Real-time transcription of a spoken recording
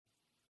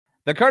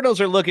The Cardinals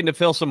are looking to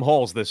fill some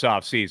holes this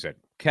offseason.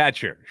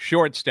 Catcher,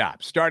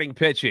 shortstop, starting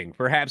pitching,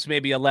 perhaps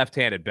maybe a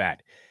left-handed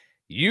bat.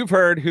 You've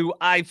heard who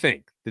I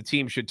think the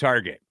team should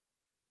target.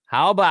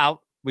 How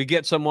about we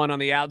get someone on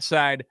the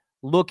outside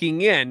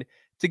looking in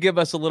to give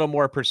us a little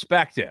more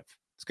perspective?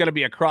 It's going to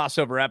be a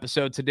crossover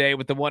episode today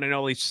with the one and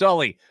only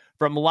Sully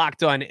from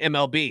Locked On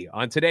MLB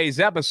on today's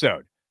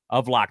episode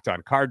of Locked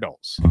On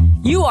Cardinals.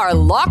 You are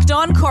Locked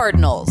On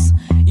Cardinals,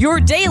 your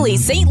daily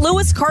St.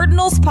 Louis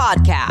Cardinals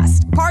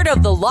podcast, part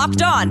of the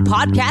Locked On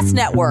Podcast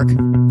Network,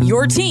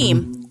 your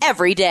team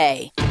every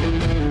day.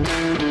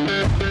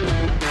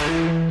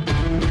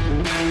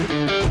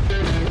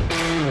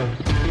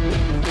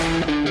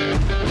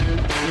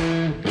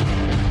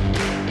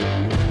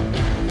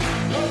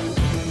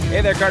 Hey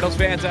there, Cardinals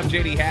fans. I'm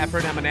JD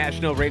Hafford. I'm a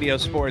national radio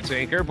sports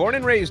anchor, born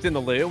and raised in the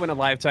Lou, and a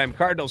lifetime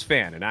Cardinals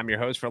fan. And I'm your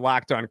host for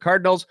Locked On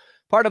Cardinals,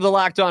 part of the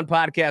Locked On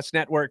Podcast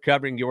Network,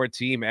 covering your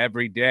team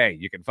every day.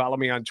 You can follow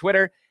me on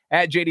Twitter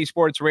at JD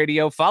Sports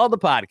Radio. Follow the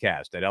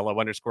podcast at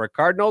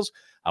LO_Cardinals.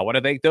 I want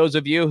to thank those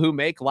of you who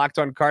make Locked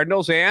On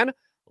Cardinals and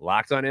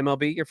Locked On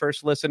MLB your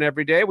first listen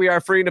every day. We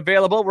are free and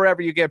available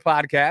wherever you get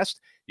podcasts.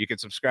 You can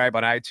subscribe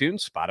on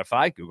iTunes,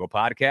 Spotify, Google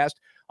Podcast.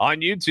 On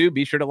YouTube,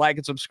 be sure to like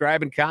and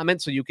subscribe and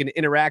comment so you can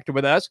interact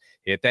with us.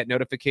 Hit that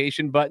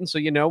notification button so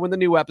you know when the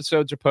new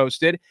episodes are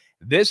posted.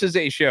 This is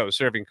a show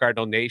serving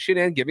Cardinal Nation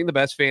and giving the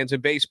best fans in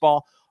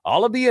baseball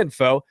all of the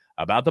info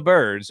about the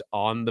birds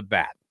on the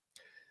bat.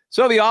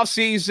 So the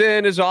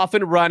offseason is off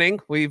and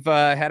running. We've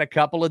had a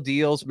couple of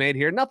deals made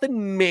here.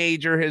 Nothing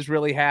major has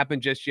really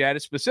happened just yet.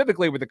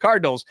 Specifically with the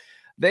Cardinals,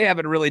 they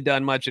haven't really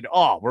done much at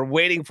all. We're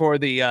waiting for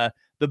the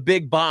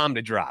big bomb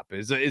to drop.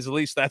 Is at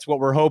least that's what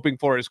we're hoping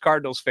for as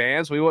Cardinals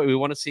fans. We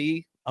want to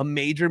see a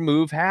major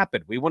move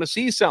happen. We want to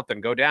see something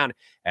go down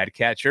at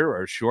catcher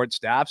or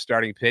shortstop,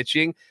 starting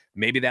pitching.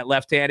 Maybe that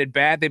left-handed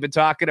bat they've been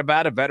talking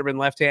about, a veteran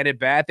left-handed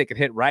bat that can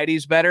hit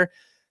righties better.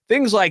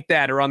 Things like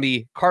that are on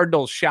the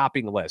Cardinals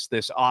shopping list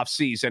this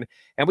offseason.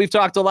 And we've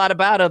talked a lot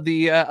about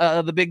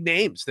the big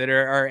names that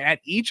are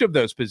at each of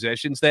those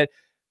positions that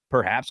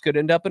perhaps could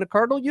end up in a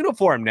Cardinal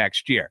uniform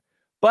next year.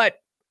 But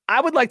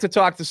I would like to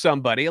talk to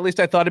somebody, at least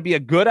I thought it'd be a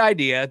good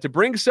idea to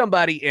bring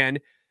somebody in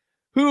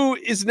who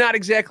is not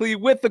exactly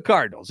with the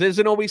Cardinals,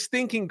 isn't always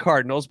thinking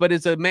Cardinals, but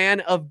is a man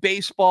of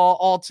baseball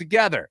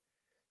altogether.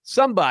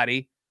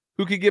 Somebody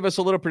who could give us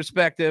a little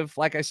perspective,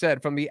 like I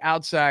said, from the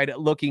outside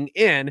looking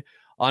in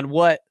on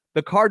what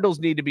the Cardinals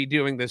need to be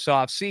doing this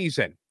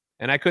offseason.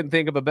 And I couldn't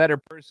think of a better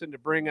person to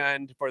bring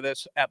on for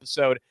this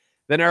episode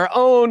than our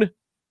own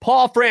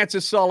Paul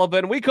Francis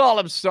Sullivan. We call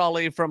him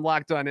Sully from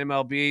Locked On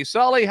MLB.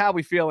 Sully, how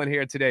we feeling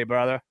here today,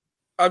 brother?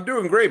 I'm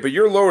doing great, but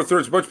your lower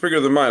third's much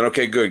bigger than mine.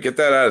 Okay, good. Get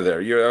that out of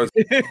there.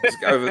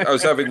 I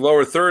was having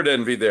lower third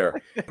envy there.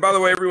 By the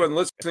way, everyone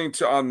listening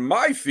to on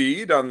my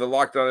feed, on the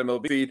Locked On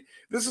MLB feed,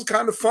 this is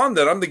kind of fun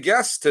that I'm the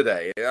guest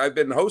today. I've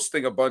been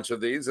hosting a bunch of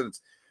these, and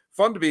it's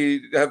fun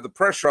to have the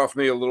pressure off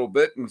me a little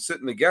bit and sit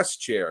in the guest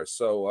chair.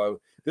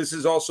 So this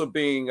is also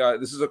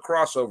this is a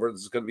crossover.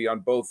 This is going to be on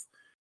both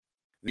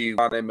the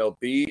on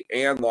MLB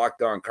and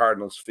Locked On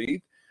Cardinals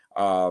feed.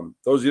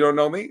 Those of you who don't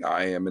know me,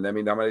 I am an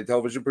Emmy-nominated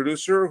television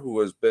producer who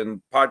has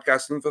been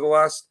podcasting for the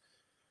last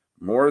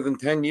more than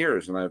 10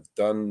 years, and I've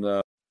done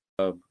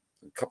a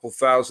couple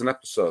thousand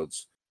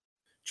episodes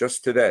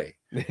just today.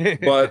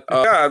 But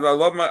yeah, I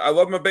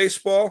love my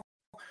baseball.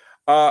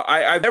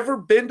 I've never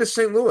been to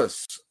St.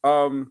 Louis.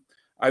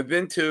 I've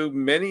been to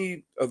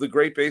many of the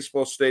great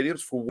baseball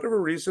stadiums. For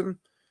whatever reason,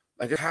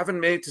 I just haven't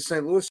made it to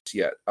St. Louis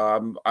yet.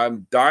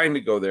 I'm dying to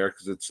go there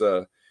because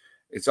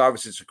it's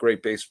obviously it's a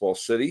great baseball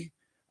city.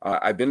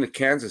 I've been to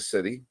Kansas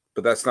City,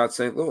 but that's not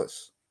St.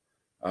 Louis.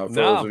 For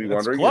those of you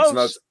wondering,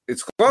 close.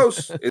 It's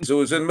close. It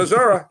was in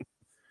Missouri.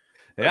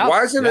 Yeah,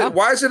 Why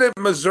isn't it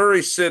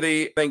Missouri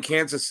City and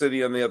Kansas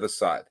City on the other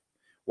side?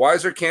 Why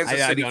is there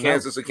Kansas City,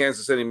 Kansas, and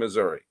Kansas City,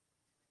 Missouri?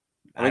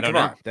 I don't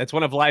know. That's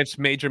one of life's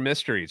major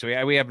mysteries.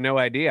 We have no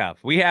idea.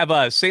 We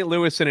have St.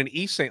 Louis and an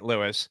East St.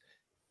 Louis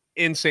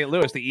in St.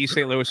 Louis. The East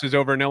St. Louis is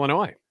over in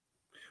Illinois.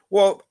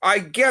 Well, I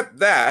get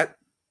that.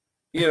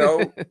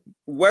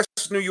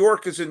 West New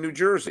York is in New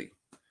Jersey.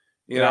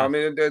 I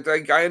mean,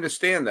 I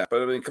understand that,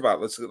 but I mean, come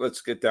on,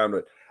 let's get down to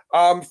it.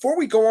 Before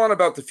we go on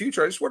about the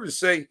future, I just wanted to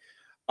say,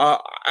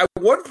 at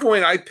one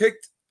point I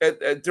picked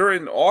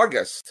during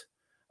August,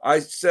 I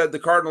said the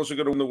Cardinals are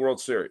going to win the World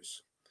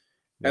Series.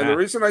 And the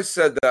reason I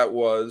said that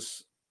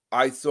was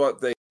I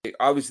thought they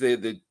obviously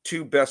had the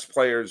two best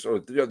players, or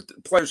the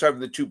players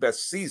having the two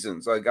best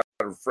seasons. I got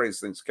to phrase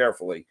things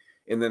carefully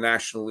in the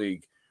National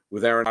League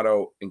with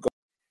Arenado and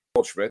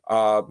Goldschmidt.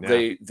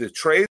 The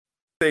trades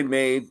they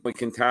made with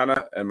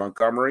Quintana and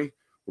Montgomery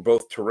were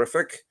both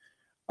terrific.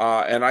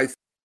 And I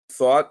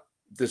thought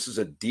this is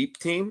a deep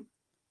team.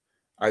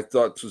 I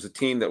thought this was a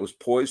team that was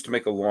poised to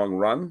make a long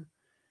run.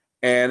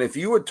 And if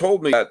you had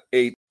told me that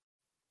a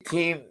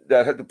team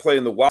that had to play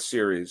in the World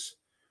Series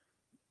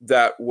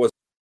that was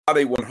not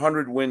a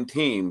 100-win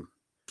team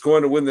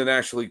going to win the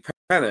National League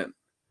pennant,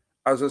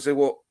 I was going to say,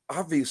 well,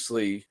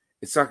 obviously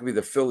it's not going to be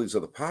the Phillies or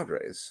the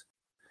Padres.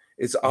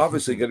 It's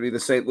obviously going to be the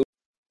St.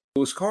 Louis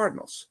Louis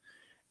Cardinals.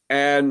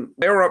 And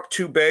they were up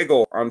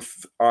 2-bagel on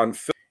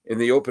in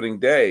the opening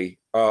day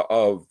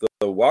of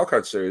the wild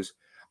card series.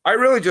 I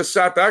really just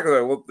sat back and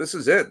thought, well, this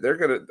is it. They're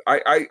gonna.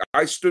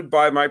 I stood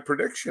by my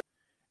prediction,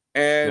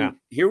 and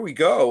here we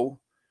go.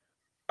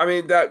 I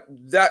mean that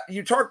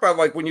you talk about,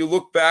 like, when you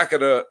look back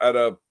at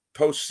a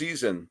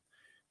postseason,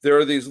 there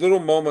are these little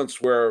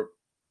moments where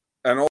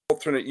an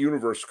alternate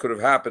universe could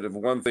have happened if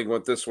one thing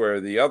went this way or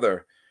the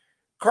other.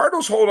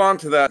 Cardinals hold on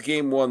to that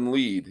game 1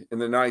 lead in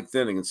the 9th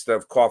inning instead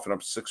of coughing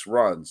up 6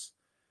 runs.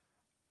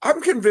 I'm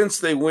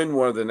convinced they win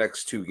one of the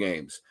next 2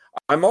 games.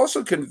 I'm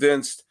also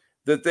convinced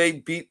that they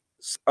beat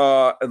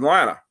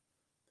Atlanta,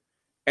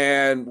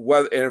 and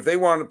if they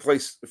want to play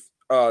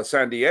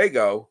San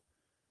Diego,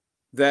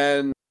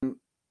 then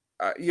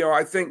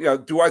I think.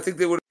 Do I think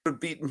they would have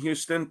beaten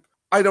Houston?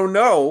 I don't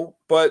know,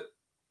 but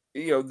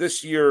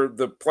this year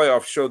the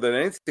playoffs showed that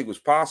anything was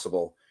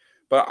possible.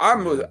 But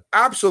I'm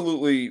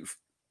absolutely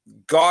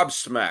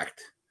gobsmacked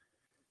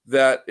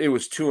that it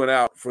was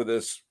 2-0 for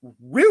this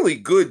really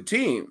good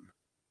team.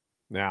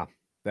 Yeah.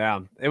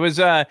 It was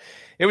a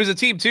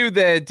team too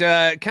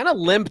that kind of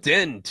limped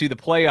into the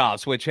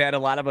playoffs, which had a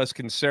lot of us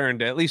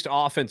concerned, at least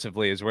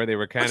offensively, is where they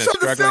were kind of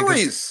struggling. The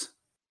Phillies.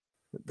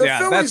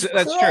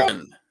 That's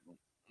true.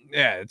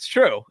 Yeah, it's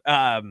true.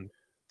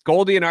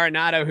 Goldie and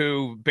Arenado,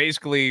 who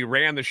basically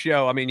ran the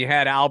show. I mean, you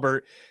had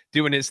Albert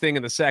doing his thing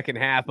in the second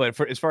half, but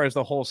as far as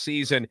the whole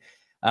season,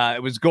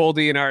 it was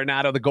Goldie and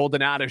Arenado, the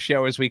Goldenado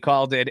show, as we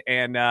called it,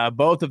 and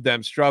both of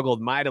them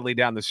struggled mightily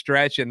down the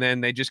stretch, and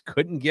then they just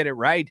couldn't get it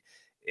right.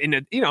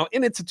 And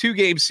it's a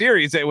 2-game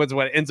series. It was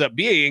what it ends up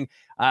being.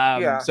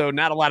 So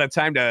not a lot of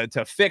time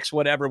to fix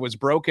whatever was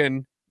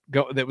broken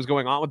that was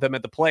going on with them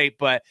at the plate.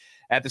 But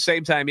at the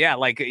same time,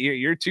 like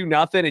you're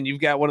 2-0 and you've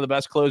got one of the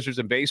best closers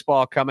in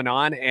baseball coming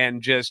on,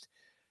 and just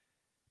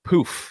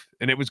poof,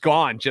 and it was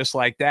gone just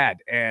like that.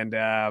 And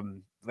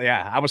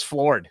I was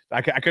floored.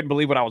 I couldn't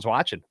believe what I was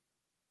watching.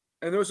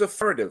 And there was a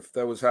furtive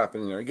that was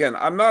happening there. Again,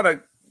 I'm not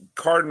a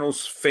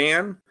Cardinals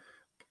fan.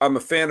 I'm a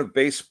fan of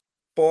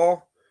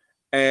baseball.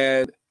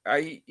 And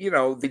the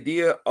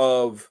idea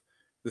of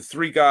the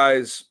 3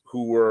 guys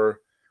who were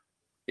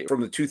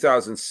from the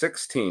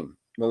 2006 team,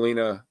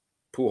 Molina,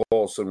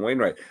 Pujols, and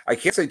Wainwright. I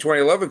can't say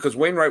 2011 because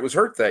Wainwright was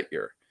hurt that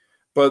year.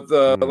 But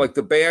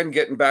the band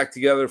getting back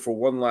together for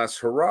one last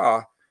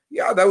hurrah,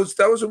 that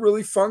was a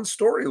really fun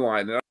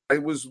storyline. And I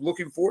was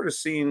looking forward to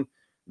seeing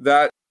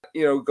that,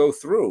 go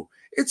through.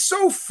 It's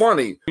so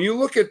funny when you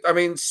look at,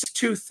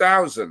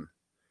 2000,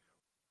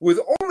 with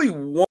only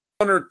 1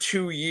 or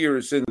 2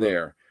 years in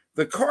there,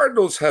 the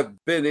Cardinals have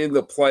been in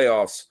the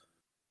playoffs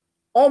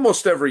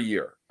almost every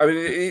year. I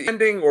mean,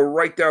 ending or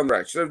right down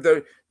the stretch.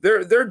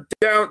 They're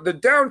down. The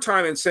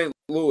downtime in St.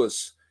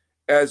 Louis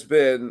has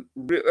been,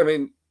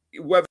 whether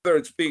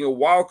it's being a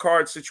wild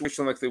card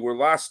situation like they were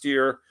last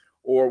year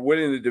or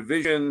winning the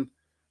division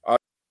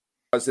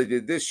as they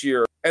did this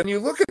year. And you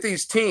look at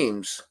these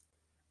teams,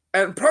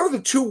 and probably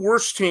the 2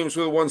 worst teams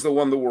were the ones that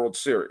won the World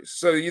Series.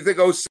 So you think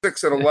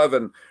 06 and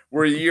 11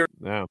 were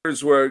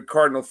years where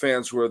Cardinal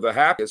fans were the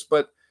happiest.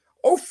 But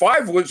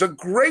 05 was a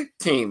great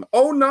team.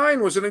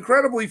 09 was an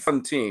incredibly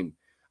fun team.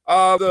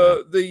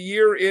 The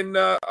year in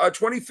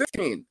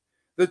 2015,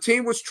 the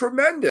team was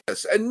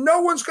tremendous. And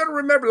no one's going to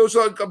remember those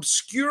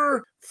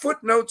obscure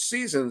footnote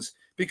seasons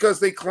because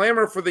they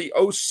clamor for the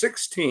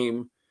 06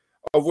 team,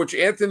 of which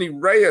Anthony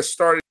Reyes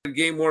started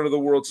game 1 of the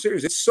World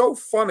Series. It's so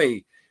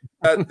funny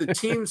that the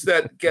teams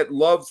that get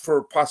loved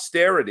for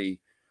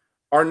posterity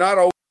are not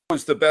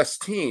always the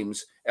best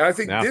teams. And I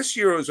think this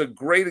year was a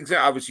great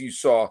example. Obviously,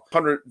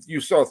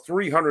 you saw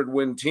 300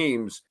 win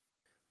teams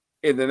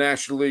in the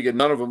National League, and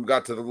none of them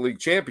got to the League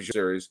Championship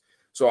Series.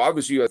 So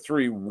obviously, you had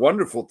 3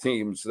 wonderful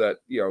teams that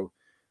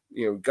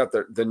got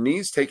the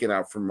knees taken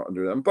out from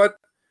under them. But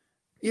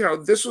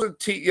this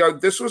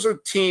was a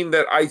team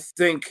that I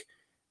think,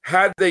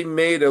 had they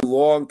made a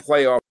long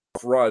playoff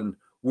run,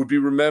 would be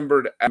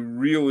remembered as a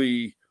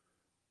really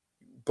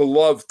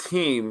beloved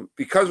team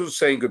because it was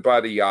saying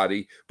goodbye to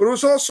Yachty. But it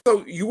was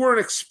also, you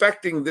weren't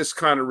expecting this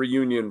kind of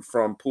reunion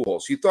from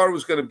Pujols. You thought it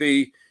was going to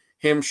be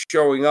him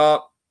showing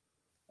up.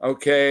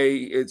 Okay,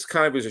 it's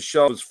kind of as a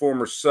shell of his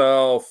former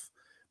self.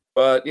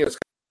 But, it's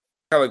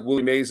kind of like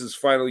Willie Mays'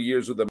 final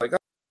years with them. Like,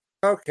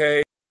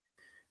 okay,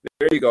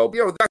 there you go.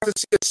 Got to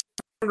see a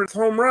 700th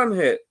home run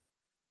hit.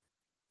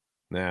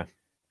 Yeah.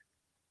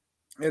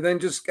 And then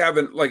just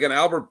having like an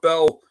Albert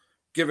Bell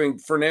giving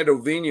Fernando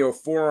Vino a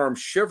forearm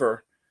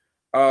shiver.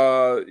 This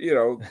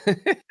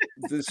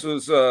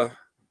was that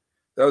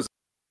was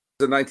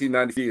the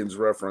 1990 Indians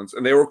reference,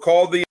 and they were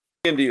called the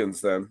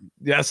Indians then.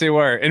 Yes, they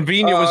were. And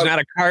Vino was not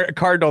a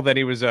Cardinal; then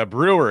he was a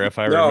Brewer, if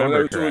I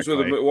remember correctly.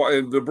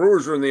 The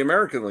Brewers were in the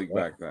American League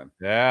back then.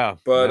 Yeah,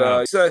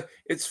 but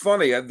it's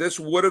funny. This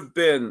would have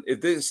been,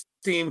 if this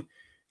team,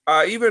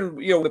 even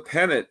the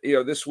pennant,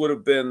 this would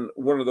have been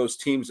one of those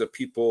teams that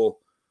people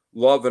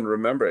love and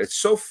remember. It's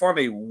so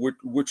funny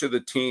which of the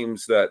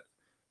teams that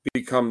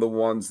become the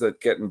ones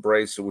that get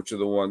embraced and which are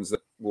the ones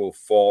that will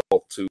fall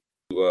to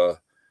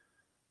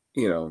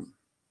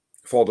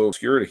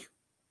obscurity.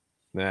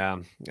 Yeah,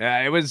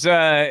 it was.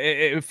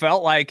 It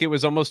felt like it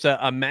was almost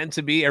a meant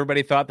to be.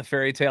 Everybody thought the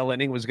fairy tale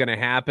ending was going to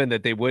happen,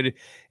 that they would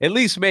at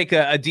least make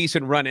a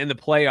decent run in the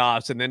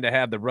playoffs, and then to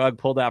have the rug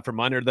pulled out from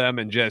under them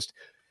and just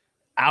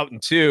out in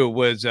two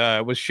was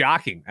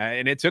shocking.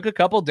 And it took a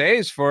couple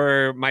days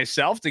for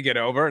myself to get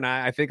over, and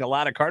I think a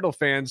lot of Cardinal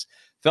fans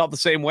felt the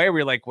same way.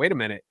 We were like, wait a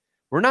minute,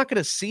 we're not going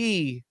to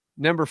see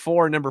number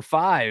 4, number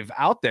 5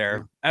 out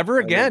there ever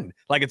again.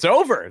 Like, it's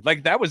over.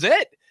 Like, that was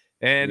it,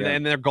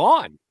 and they're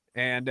gone.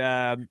 And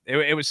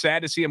it was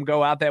sad to see him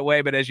go out that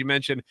way. But as you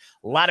mentioned,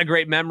 a lot of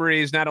great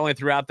memories, not only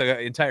throughout the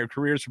entire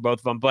careers for both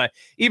of them, but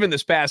even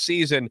this past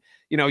season.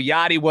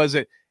 Yadi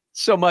wasn't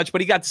so much, but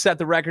he got to set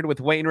the record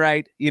with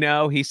Wainwright.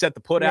 He set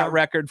the put-out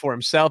record for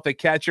himself at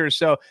catcher.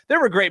 So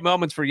there were great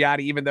moments for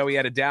Yadi, even though he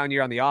had a down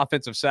year on the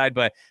offensive side.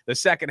 But the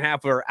second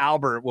half where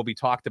Albert will be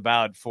talked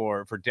about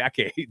for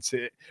decades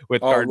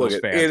with Cardinals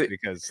fans,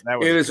 because that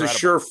was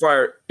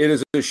incredible. It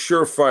is a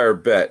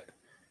surefire bet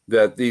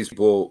that these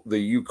people, the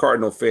U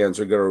Cardinal fans,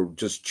 are going to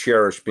just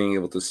cherish being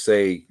able to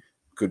say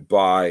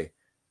goodbye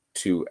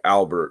to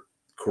Albert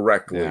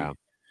correctly.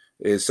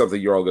 Is something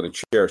you're all going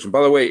to cherish. And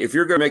by the way, if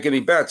you're going to make any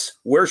bets,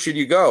 where should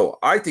you go?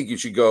 I think you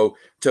should go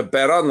to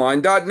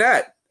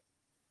betonline.net.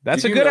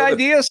 That's a good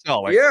idea,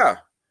 Sully. Yeah.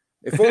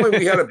 If only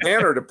we had a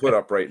banner to put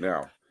up right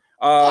now.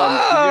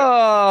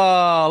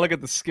 Look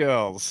at the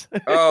skills.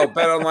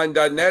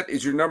 BetOnline.net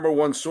is your number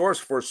one source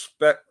for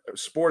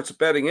sports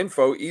betting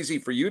info. Easy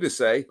for you to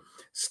say.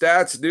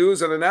 Stats,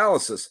 news, and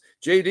analysis.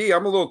 JD,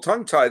 I'm a little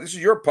tongue-tied. This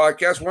is your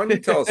podcast. Why don't you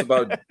tell us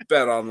about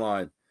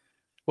BetOnline?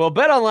 Well,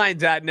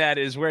 betonline.net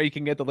is where you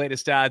can get the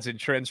latest odds and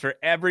trends for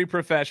every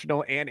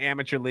professional and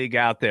amateur league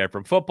out there.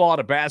 From football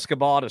to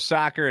basketball to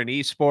soccer and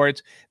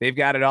esports, they've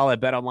got it all at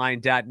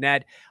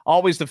betonline.net.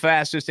 Always the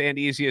fastest and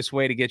easiest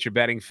way to get your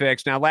betting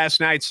fix. Now, last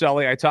night,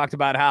 Sully, I talked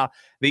about how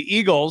the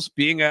Eagles,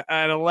 being an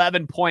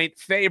 11-point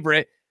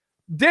favorite,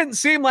 didn't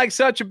seem like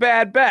such a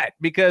bad bet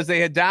because they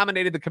had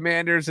dominated the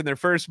Commanders in their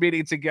first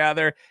meeting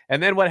together.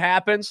 And then what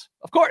happens?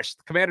 Of course,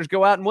 the Commanders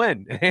go out and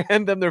win,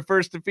 and them their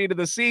first defeat of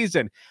the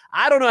season.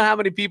 I don't know how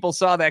many people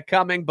saw that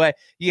coming, but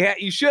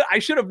I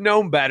should have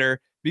known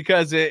better,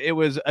 because it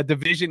was a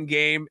division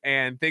game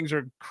and things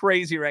are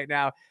crazy right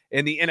now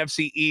in the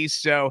NFC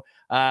East. So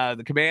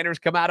the Commanders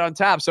come out on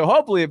top. So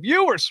hopefully, if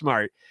you were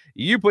smart,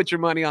 you put your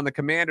money on the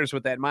Commanders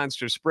with that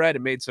monster spread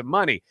and made some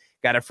money.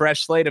 Got a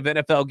fresh slate of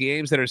NFL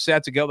games that are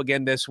set to go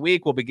again this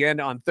week. We'll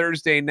begin on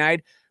Thursday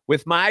night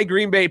with my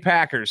Green Bay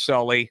Packers,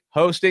 Sully,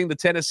 hosting the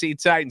Tennessee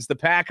Titans. The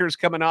Packers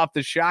coming off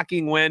the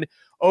shocking win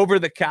over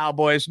the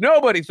Cowboys.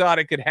 Nobody thought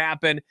it could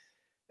happen,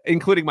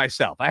 including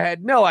myself. I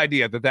had no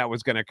idea that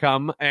was going to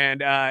come,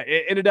 and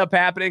it ended up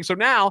happening. So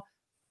now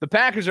the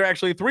Packers are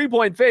actually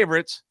 3-point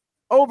favorites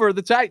over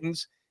the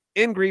Titans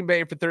in Green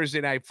Bay for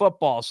Thursday Night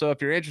Football. So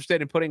if you're interested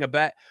in putting a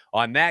bet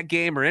on that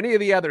game or any of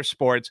the other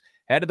sports,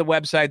 head to the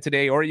website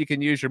today, or you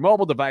can use your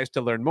mobile device to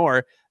learn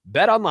more.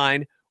 Bet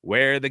online,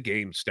 where the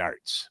game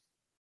starts.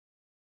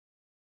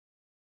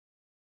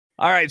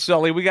 All right,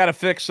 Sully, we got to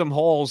fix some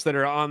holes that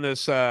are on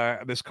this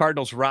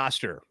Cardinals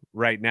roster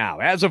right now.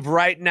 As of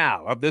right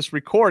now, of this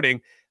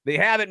recording, they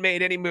haven't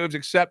made any moves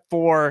except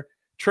for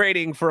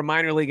trading for a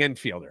minor league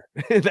infielder.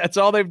 That's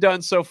all they've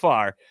done so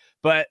far.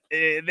 But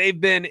they've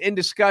been in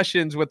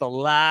discussions with a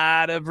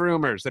lot of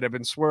rumors that have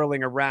been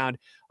swirling around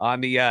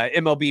on the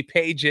MLB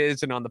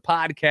pages and on the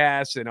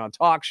podcasts and on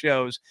talk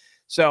shows.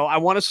 So I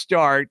want to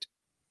start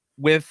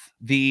with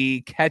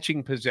the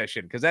catching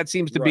position, because that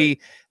seems to be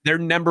their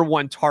number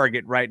one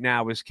target right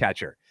now is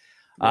catcher.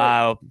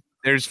 Right.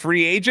 There's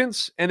free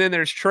agents, and then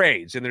there's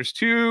trades. And there's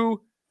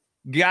two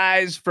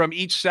guys from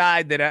each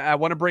side that I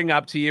want to bring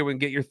up to you and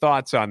get your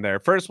thoughts on there.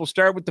 First, we'll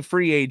start with the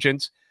free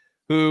agents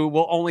who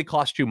will only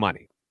cost you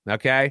money.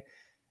 Okay.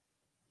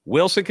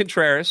 Willson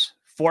Contreras,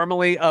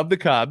 formerly of the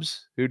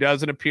Cubs, who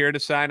doesn't appear to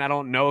sign. I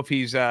don't know if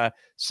he's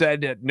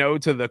said no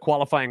to the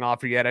qualifying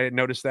offer yet. I didn't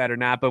notice that or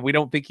not, but we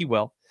don't think he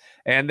will.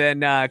 And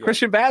then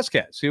Christian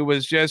Vasquez, who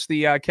was just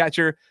the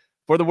catcher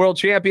for the world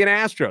champion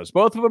Astros.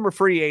 Both of them are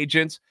free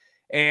agents.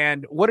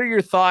 And what are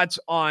your thoughts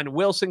on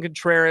Willson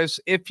Contreras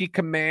if he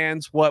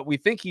commands what we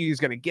think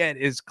he's going to get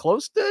is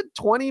close to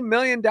 $20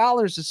 million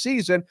a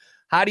season?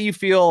 How do you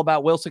feel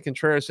about Willson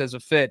Contreras as a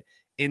fit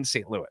in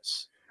St.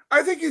 Louis?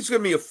 I think he's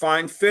going to be a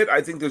fine fit.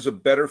 I think there's a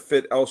better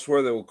fit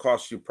elsewhere that will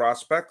cost you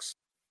prospects.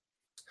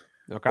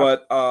 Okay.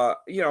 But,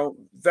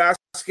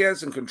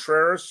 Vasquez and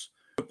Contreras,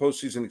 the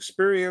postseason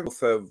experience, both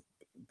have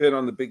been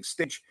on the big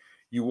stage.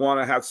 You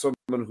want to have someone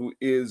who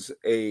is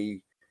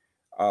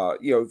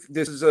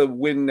this is a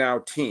win now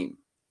team.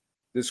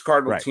 This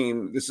Cardinal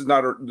team,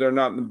 they're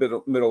not in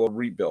the middle of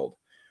rebuild.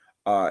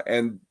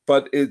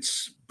 But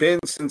it's been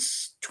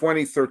since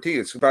 2013.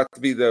 It's about to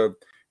be the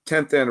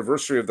 10th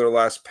anniversary of their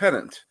last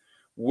pennant,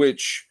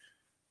 which,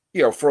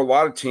 for a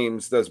lot of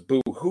teams, that's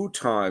boo-hoo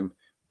time.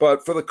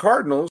 But for the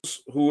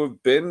Cardinals, who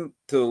have been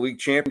to the League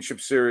Championship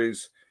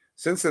Series,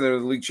 since then, the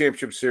League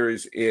Championship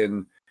Series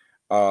in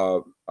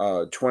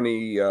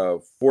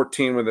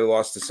 2014 when they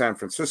lost to San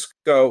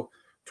Francisco,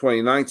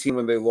 2019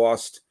 when they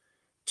lost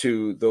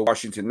to the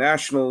Washington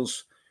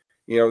Nationals,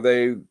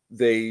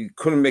 They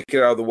couldn't make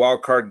it out of the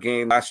wild card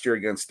game last year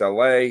against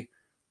LA,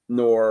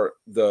 nor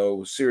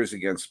the series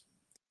against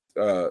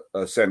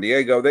San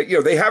Diego.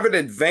 They haven't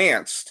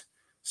advanced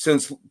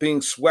since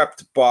being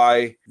swept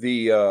by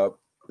the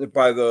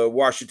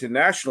Washington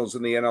Nationals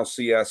in the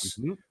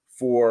NLCS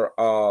for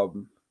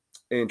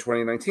in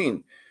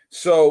 2019.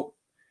 So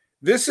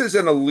this is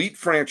an elite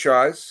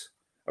franchise,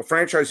 a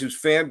franchise whose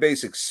fan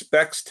base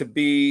expects to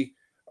be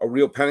a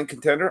real pennant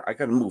contender. I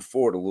got to move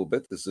forward a little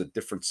bit. This is a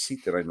different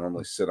seat that I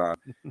normally sit on.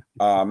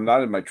 I'm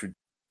not in my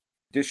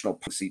traditional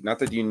seat. Not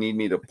that you need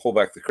me to pull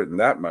back the curtain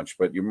that much,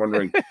 but you're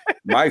wondering,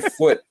 my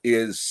foot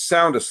is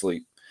sound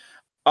asleep.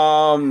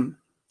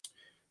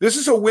 This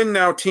is a win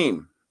now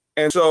team.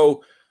 And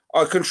so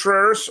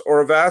Contreras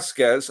or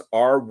Vasquez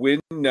are win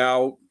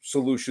now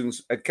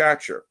solutions at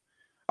catcher.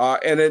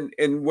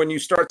 And when you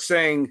start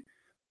saying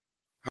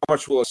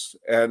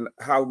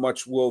how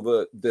much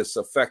will this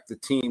affect the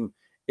team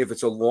if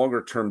it's a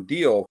longer term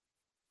deal,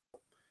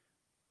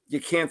 you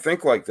can't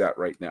think like that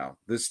right now.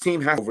 This team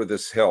has over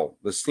this hill.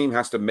 This team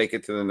has to make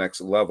it to the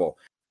next level.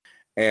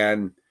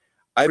 And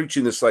I'm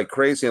preaching this like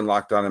crazy in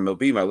Locked On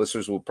MLB. My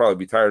listeners will probably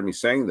be tired of me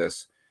saying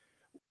this.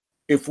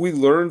 If we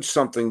learned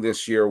something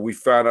this year, we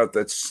found out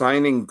that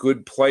signing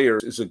good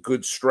players is a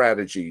good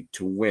strategy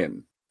to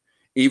win.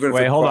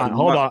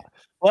 Hold on.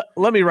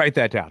 Let me write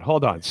that down.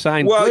 Hold on.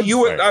 You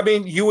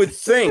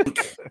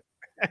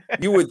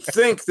would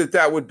think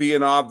that would be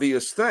an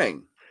obvious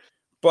thing,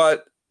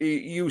 but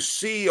you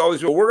see all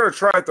these people, we're going to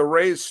try it the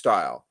Rays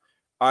style,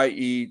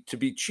 i.e. to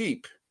be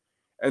cheap.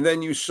 And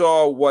then you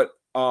saw what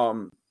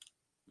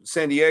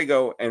San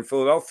Diego and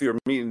Philadelphia are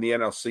meeting in the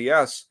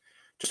NLCS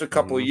just a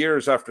couple of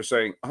years after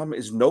saying,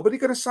 is nobody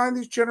going to sign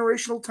these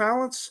generational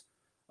talents?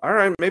 All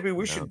right, maybe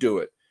we should do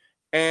it.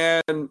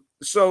 And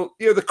so,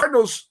 the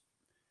Cardinals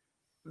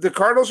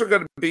are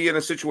going to be in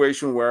a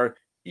situation where,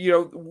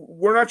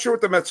 we're not sure what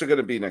the Mets are going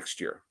to be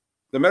next year.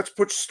 The Mets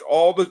pushed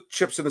all the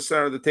chips in the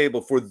center of the table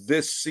for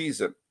this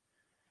season,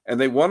 and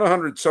they won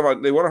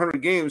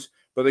 100 games,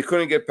 but they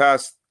couldn't get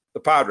past the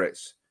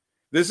Padres.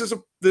 This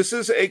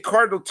is a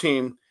Cardinal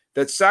team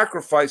that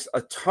sacrificed a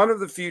ton of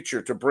the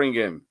future to bring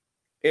in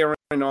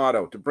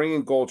Arenado, to bring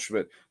in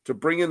Goldschmidt, to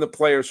bring in the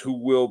players who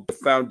will be the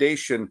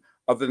foundation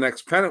of the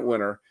next pennant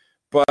winner,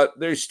 but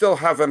they still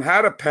haven't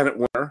had a pennant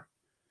winner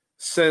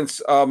since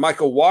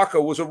Michael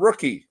Wacha was a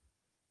rookie.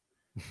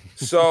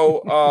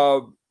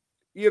 So,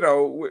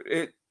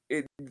 they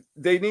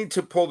need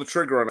to pull the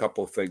trigger on a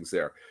couple of things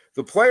there.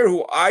 The player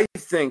who I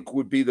think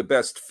would be the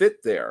best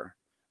fit there,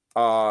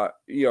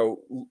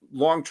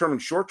 long-term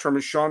and short-term,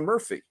 is Sean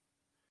Murphy.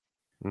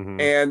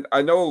 And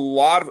I know a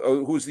lot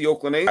of who's the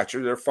Oakland A's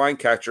catcher, their fine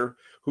catcher,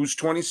 who's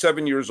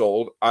 27 years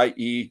old,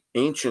 i.e.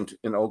 ancient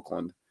in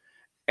Oakland.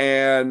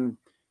 And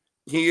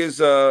he is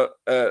a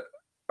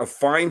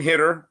fine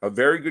hitter, a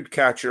very good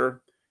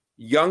catcher,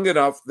 young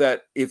enough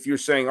that if you're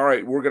saying, all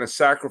right, we're going to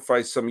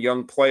sacrifice some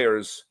young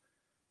players,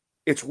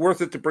 it's worth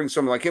it to bring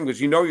someone like him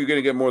because you're going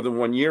to get more than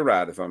 1 year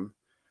out of him.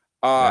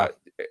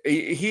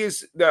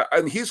 He's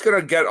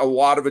going to get a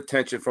lot of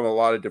attention from a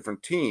lot of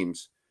different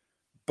teams,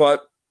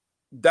 but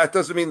that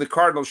doesn't mean the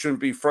Cardinals shouldn't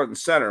be front and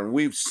center. And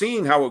we've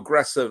seen how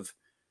aggressive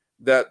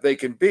that they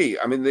can be.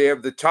 I mean, they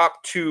have the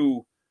top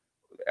two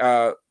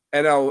NL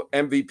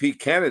MVP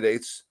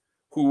candidates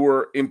who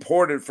were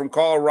imported from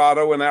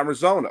Colorado and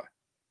Arizona.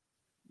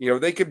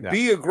 They could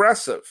be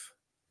aggressive.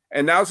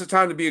 And now's the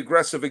time to be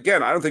aggressive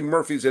again. I don't think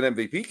Murphy's an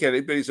MVP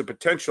candidate, but he's a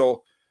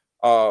potential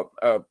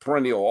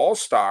perennial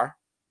all-star.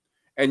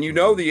 And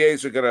the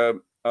A's are going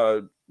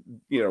to,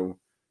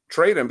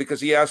 trade him because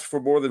he asked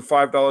for more than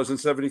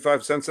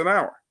 $5.75 an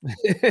hour.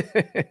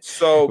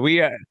 So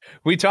we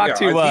talked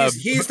to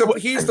he's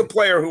the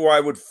player who I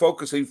would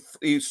focus.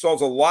 He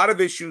solves a lot of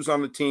issues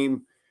on the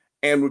team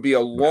and would be a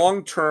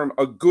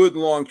good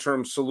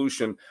long-term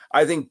solution.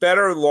 I think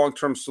better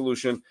long-term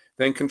solution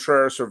than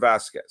Contreras or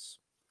Vasquez.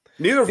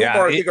 Neither of them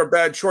I think are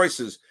bad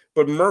choices,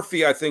 but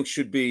Murphy I think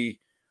should be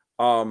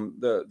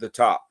the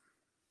top.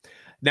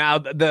 Now,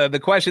 the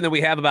question that we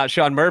have about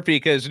Sean Murphy,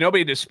 because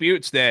nobody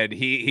disputes that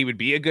he would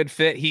be a good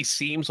fit. He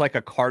seems like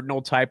a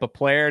Cardinal type of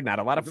player, not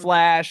a lot of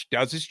flash,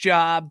 does his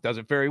job, does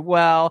it very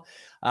well.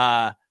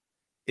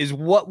 Is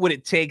what would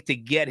it take to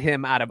get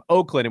him out of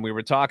Oakland? And we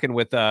were talking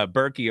with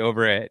Berkey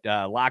over at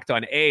Locked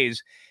On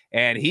A's,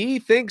 and he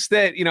thinks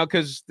that,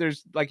 because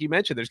there's, like you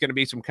mentioned, there's going to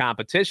be some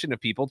competition of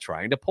people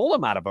trying to pull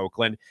him out of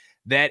Oakland,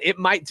 that it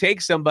might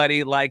take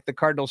somebody like the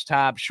Cardinals'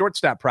 top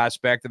shortstop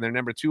prospect and their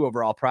number 2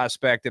 overall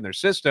prospect in their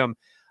system,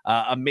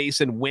 a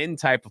Mason Wynn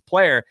type of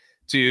player,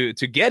 to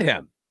get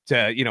him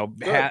to,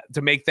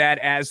 to make that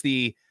as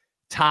the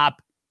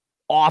top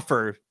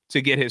offer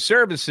to get his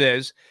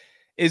services.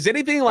 Is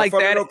anything like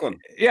that?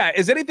 Yeah.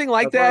 Is anything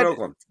like that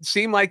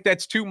seem like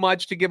that's too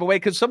much to give away?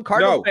 Because some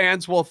Cardinal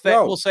fans will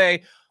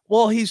say,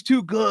 well, he's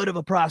too good of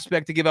a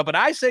prospect to give up. But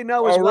I say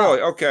no as well.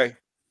 Really? Okay.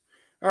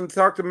 I'm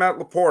talking to Matt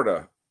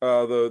Laporta,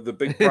 the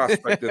big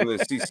prospect in the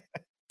CC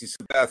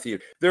Matthew.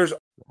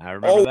 I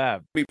remember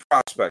that.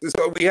 Prospect.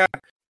 So we had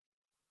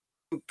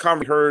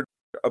heard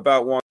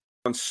about one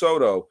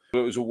Soto, it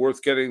was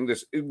worth getting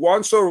this.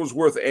 Juan Soto was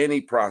worth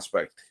any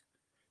prospect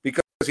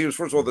because he was,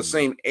 first of all, the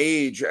same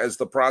age as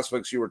the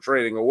prospects you were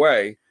trading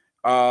away,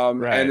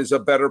 and is a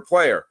better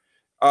player.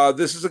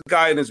 This is a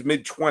guy in his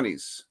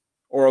mid-20s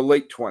or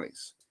late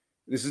 20s.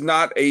 This is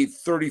not a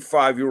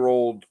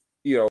 35-year-old,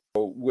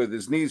 with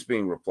his knees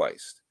being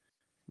replaced.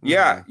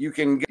 Yeah, you're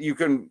going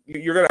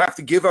to have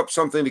to give up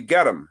something to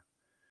get him.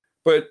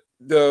 But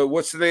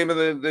what's the name of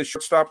the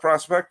shortstop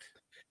prospect?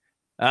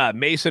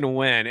 Masyn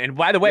Winn. And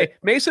by the way,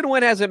 Masyn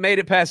Winn hasn't made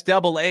it past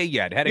Double-A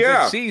yet. Had a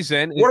good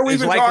season. What are we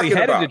is even likely talking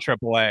headed about? to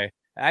Triple-A.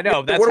 I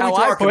know. That's how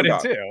I put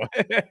it, too.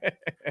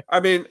 I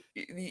mean,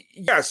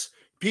 yes,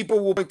 people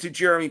will point to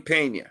Jeremy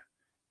Pena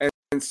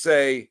and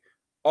say,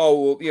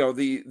 oh, well,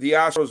 the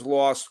Astros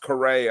lost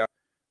Correa,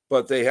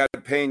 but they had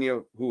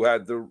Pena, who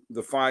had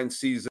the fine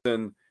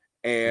season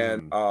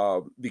and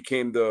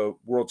became the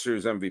World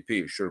Series MVP.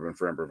 It should have been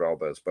for Framber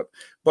Valdez,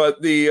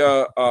 but the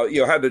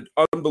had an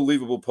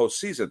unbelievable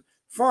postseason.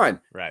 Fine,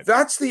 right?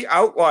 That's the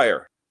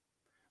outlier.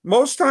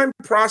 Most time,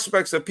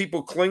 prospects that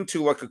people cling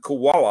to, like a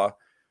koala,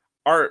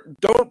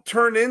 don't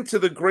turn into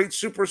the great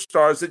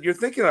superstars that you're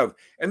thinking of.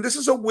 And this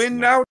is a win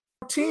now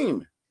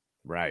team,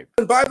 right?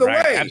 And by the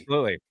way,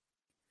 absolutely.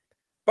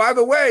 By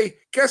the way,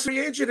 guess the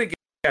agent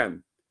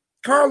again,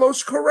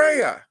 Carlos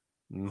Correa,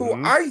 who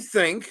I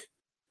think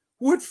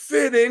would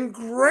fit in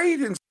great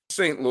in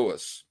St.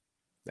 Louis.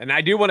 And I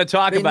do want to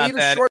talk about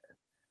that.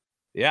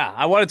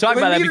 I want to talk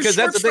about that because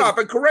that's the thing.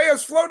 And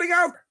Correa's floating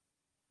out.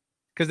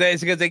 Because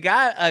they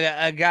got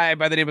a guy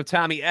by the name of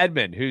Tommy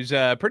Edman, who's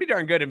pretty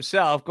darn good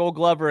himself. Gold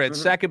Glover at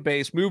second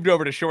base, moved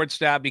over to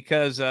shortstop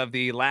because of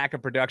the lack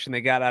of production they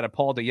got out of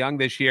Paul DeJong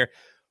this year.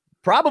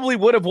 Probably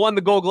would have won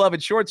the Gold Glove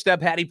at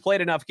shortstop had he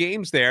played enough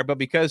games there, but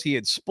because he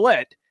had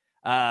split,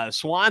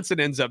 Swanson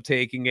ends up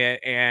taking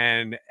it,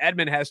 and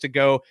Edman has to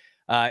go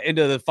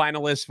into the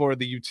finalists for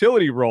the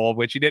utility role,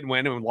 which he didn't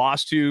win, and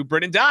lost to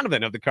Brendan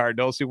Donovan of the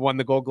Cardinals, who won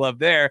the Gold Glove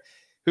there,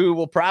 who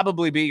will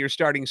probably be your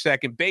starting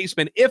second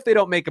baseman if they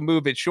don't make a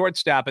move at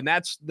shortstop. And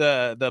that's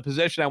the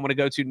position I want to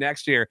go to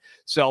next year,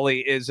 Sully,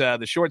 is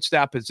the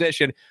shortstop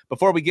position.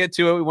 Before we get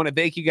to it, we want to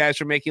thank you guys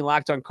for making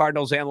Locked On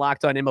Cardinals and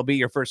Locked On MLB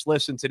your first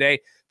listen today.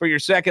 For your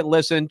second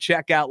listen,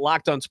 check out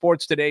Locked On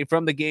Sports Today,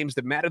 from the games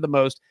that matter the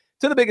most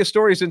to the biggest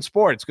stories in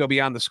sports. Go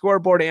beyond the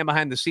scoreboard and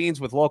behind the scenes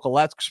with local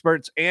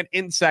experts and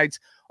insights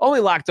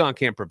only Locked On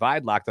can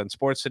provide. Locked On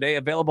Sports Today,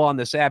 available on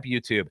this app,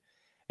 YouTube,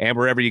 and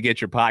wherever you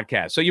get your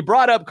podcast. So you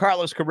brought up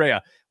Carlos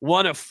Correa,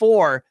 one of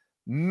four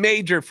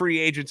major free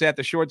agents at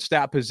the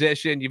shortstop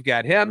position. You've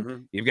got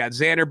him. You've got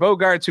Xander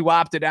Bogaerts, who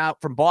opted out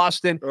from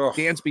Boston.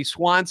 Dansby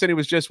Swanson, who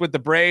was just with the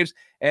Braves.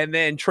 And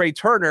then Trey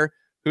Turner,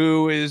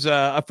 who is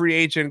a free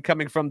agent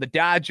coming from the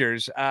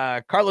Dodgers.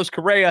 Carlos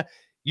Correa,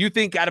 you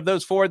think out of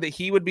those four that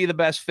he would be the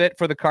best fit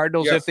for the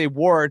Cardinals if they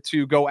were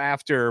to go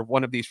after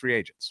one of these free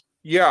agents?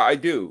 Yeah, I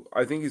do.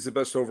 I think he's the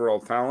best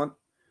overall talent.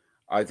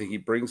 I think he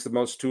brings the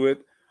most to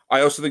it.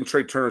 I also think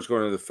Trey Turner's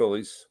going to the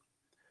Phillies.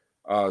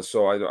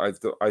 So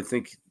I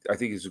think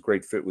he's a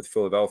great fit with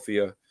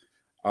Philadelphia.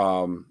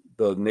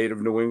 The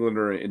native New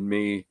Englander in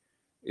me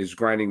is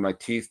grinding my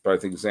teeth, but I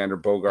think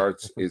Xander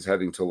Bogaerts is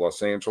heading to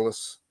Los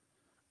Angeles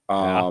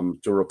to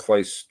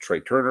replace Trey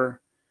Turner.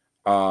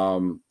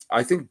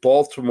 I think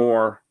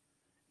Baltimore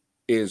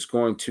is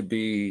going to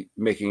be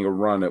making a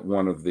run at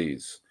one of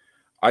these.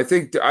 I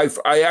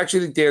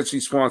actually think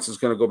Dansby Swanson is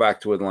going to go back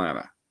to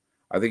Atlanta.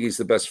 I think he's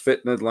the best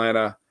fit in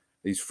Atlanta.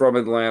 He's from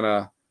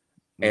Atlanta,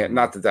 and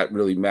not that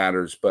really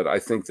matters, but I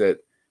think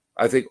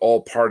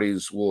all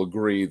parties will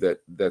agree that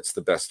that's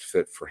the best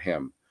fit for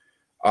him.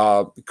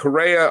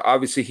 Correa,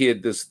 obviously, he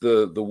had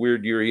the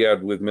weird year he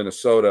had with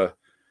Minnesota,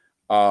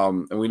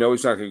 and we know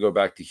he's not going to go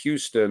back to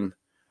Houston.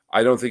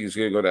 I don't think he's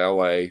going to go to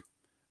L.A.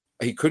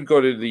 He could go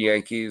to the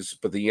Yankees,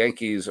 but the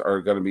Yankees are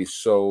going to be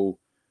so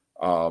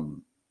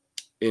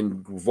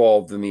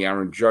involved in the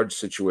Aaron Judge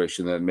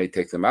situation that it may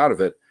take them out of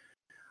it.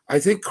 I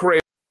think Correa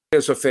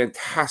is a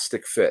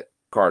fantastic fit,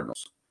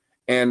 Cardinals.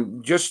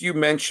 And just you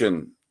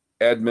mentioned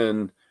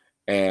Edman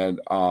and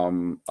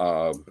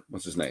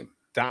what's his name?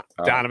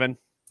 Donovan.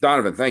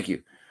 Donovan, thank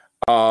you.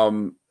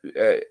 To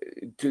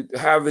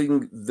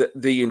having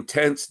the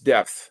intense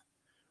depth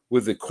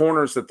with the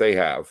corners that they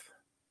have,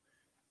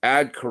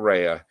 add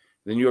Correa,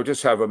 then you'll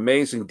just have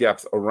amazing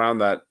depth around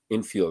that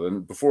infield.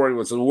 And before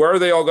anyone says, where are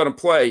they all going to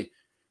play?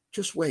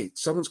 Just wait.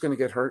 Someone's going to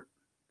get hurt.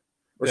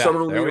 Or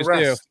someone will need a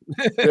rest.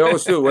 They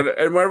always do.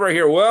 And whenever I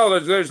hear, well,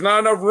 there's not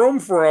enough room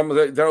for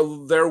them,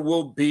 there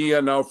will be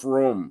enough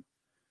room.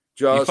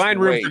 Just you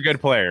find room for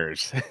good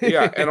players.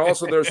 Yeah, and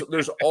also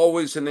there's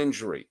always an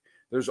injury.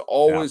 There's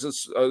always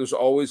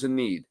a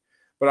need.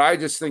 But I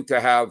just think to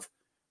have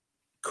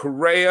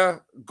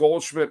Correa,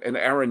 Goldschmidt, and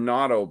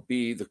Arenado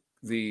be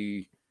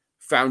the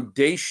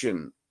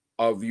foundation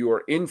of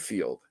your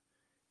infield,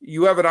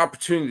 you have an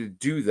opportunity to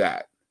do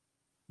that.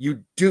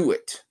 You do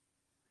it.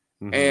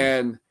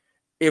 And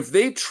if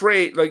they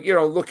trade,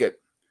 look at,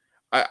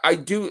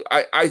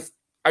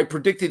 I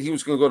predicted he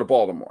was going to go to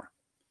Baltimore.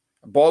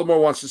 Baltimore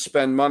wants to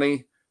spend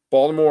money.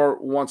 Baltimore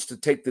wants to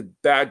take the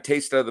bad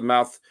taste out of the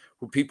mouth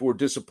where people were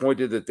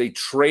disappointed that they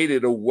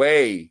traded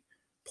away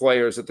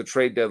players at the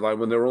trade deadline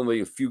when they're only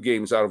a few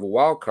games out of a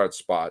wild card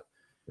spot.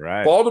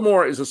 Right.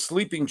 Baltimore is a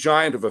sleeping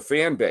giant of a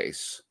fan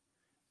base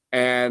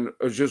and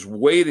is just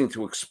waiting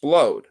to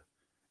explode.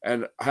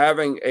 And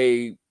having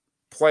a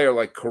player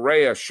like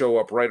Correa show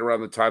up right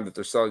around the time that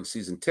they're selling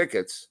season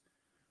tickets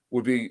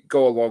would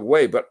go a long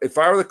way. But if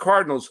I were the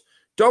Cardinals,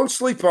 don't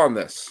sleep on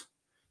this.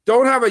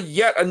 Don't have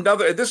yet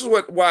another. This is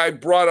why I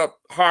brought up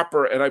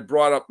Harper and I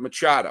brought up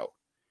Machado.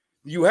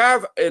 You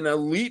have an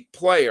elite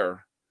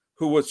player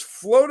who was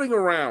floating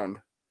around,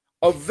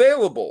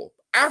 available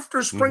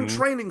after spring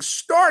training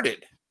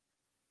started,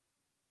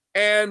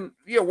 and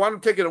wound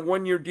up taking a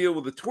 1-year deal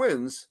with the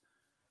Twins.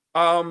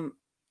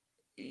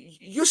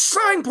 You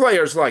sign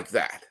players like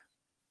that.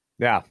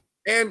 Yeah.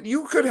 And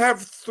you could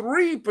have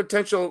 3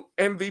 potential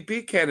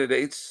MVP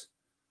candidates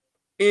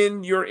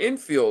in your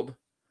infield,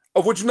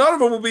 of which none of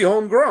them will be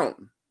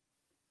homegrown.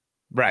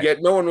 Right.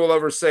 Yet no one will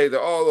ever say that,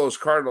 those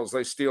Cardinals,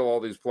 they steal all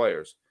these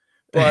players.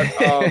 But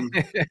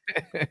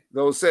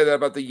they'll say that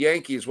about the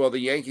Yankees. Well, the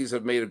Yankees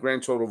have made a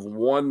grand total of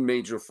 1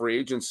 major free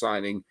agent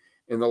signing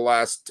in the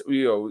last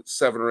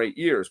 7 or 8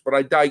 years. But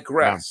I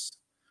digress.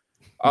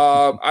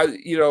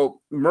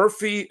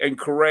 Murphy and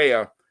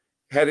Correa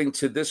heading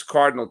to this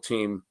Cardinal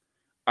team,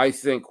 I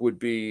think would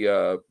be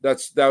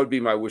that would be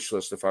my wish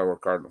list if I were a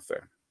Cardinal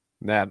fan.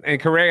 Yeah.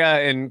 And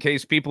Correa, in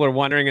case people are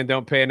wondering and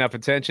don't pay enough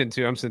attention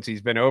to him since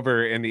he's been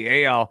over in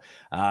the AL,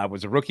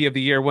 was a Rookie of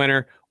the Year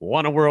winner,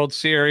 won a World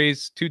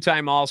Series,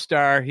 2-time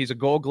All-Star. He's a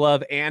Gold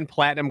Glove and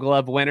Platinum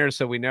Glove winner,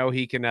 so we know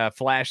he can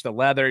flash the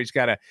leather. He's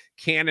got a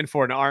cannon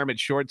for an arm at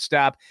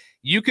shortstop.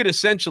 You could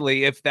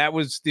essentially, if that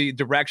was the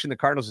direction the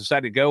Cardinals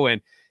decided to go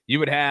in, you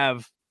would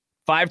have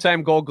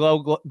 5-time Gold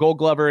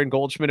Glover and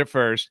Goldschmidt at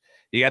first.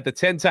 You got the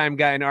 10-time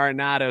guy in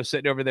Arenado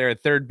sitting over there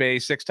at third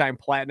base, 6-time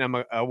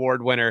Platinum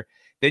Award winner.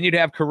 Then you'd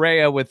have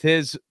Correa with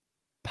his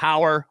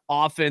power,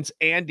 offense,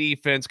 and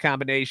defense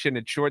combination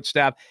at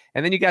shortstop.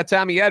 And then you got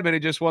Tommy Edman, who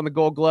just won the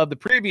Gold Glove the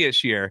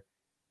previous year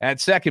at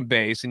second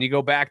base. And you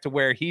go back to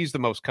where he's the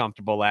most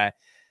comfortable at.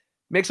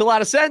 Makes a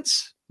lot of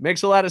sense.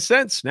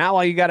 Now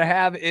all you got to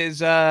have is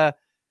the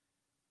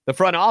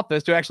front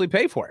office to actually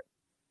pay for it.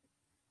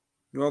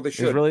 Well, they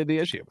should. Is really the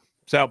issue.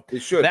 So they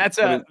should. That's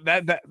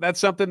that's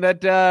something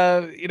that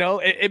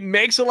it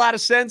makes a lot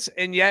of sense.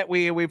 And yet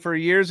we for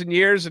years and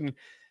years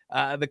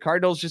the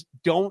Cardinals just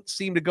don't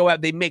seem to go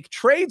out. They make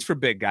trades for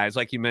big guys,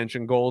 like you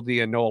mentioned,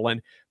 Goldie and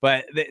Nolan,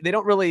 but they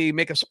don't really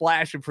make a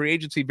splash in free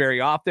agency very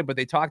often. But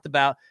they talked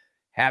about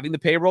having the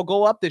payroll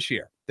go up this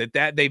year.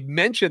 That they've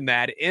mentioned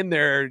that in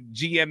their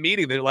GM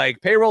meeting. They're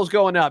like, payroll's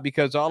going up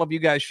because all of you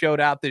guys showed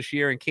out this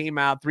year and came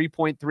out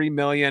 3.3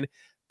 million,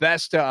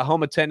 best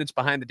home attendance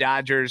behind the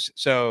Dodgers.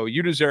 So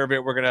you deserve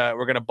it. We're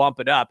gonna bump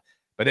it up.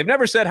 But they've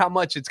never said how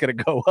much it's going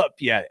to go up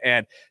yet.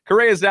 And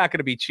Correa's not going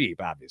to be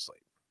cheap, obviously.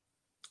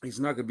 He's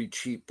not going to be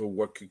cheap, but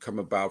what could come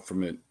about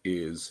from it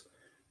is,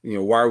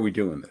 why are we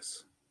doing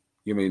this?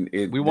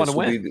 We want to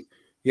win.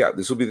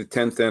 This will be the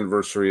 10th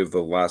anniversary of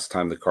the last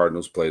time the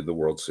Cardinals played the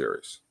World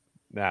Series.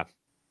 Yeah.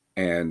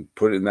 And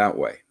put it in that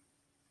way,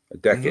 a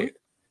decade.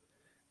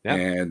 Yeah.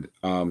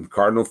 And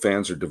Cardinal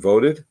fans are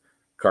devoted.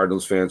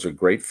 Cardinals fans are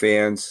great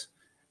fans.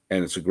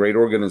 And it's a great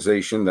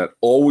organization that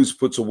always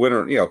puts a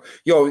winner.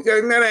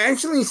 They're not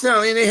actually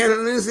selling. They had a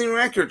losing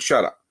record.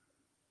 Shut up.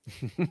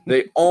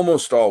 They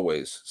almost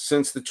always,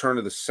 since the turn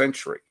of the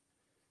century,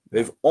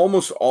 they've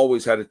almost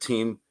always had a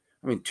team.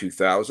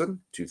 2000,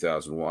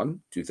 2001,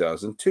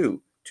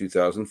 2002,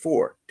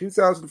 2004,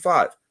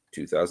 2005,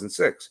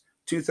 2006,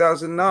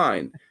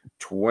 2009,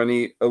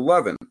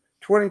 2011,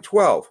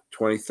 2012,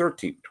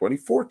 2013,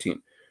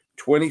 2014,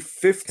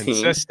 2015.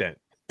 Consistent.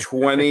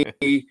 20.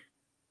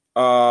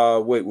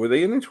 Were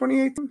they in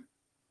 2018?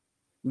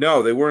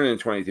 No, they weren't in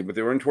 2018, but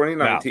they were in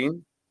 2019.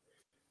 No.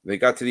 They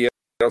got to the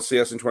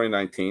LCS in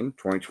 2019,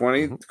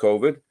 2020,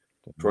 COVID,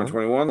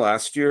 2021,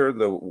 last year,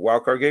 the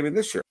wild card game, and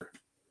this year.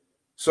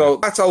 So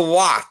that's a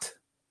lot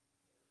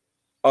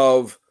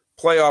of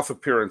playoff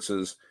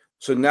appearances.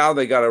 So now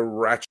they got to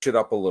ratchet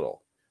up a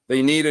little.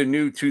 They need a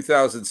new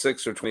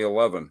 2006 or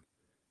 2011.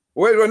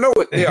 Wait, no,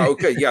 yeah,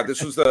 okay, yeah.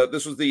 This was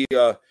the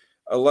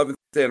 11th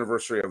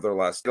anniversary of their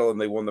last deal, and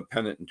they won the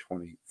pennant in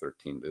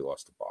 2013. They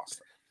lost to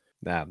Boston.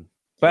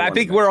 But I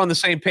think we're on the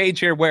same page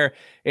here where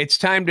it's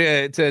time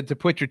to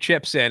put your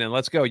chips in and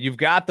let's go. You've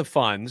got the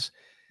funds.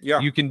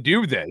 Yeah. You can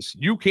do this.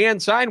 You can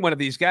sign one of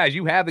these guys.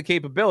 You have the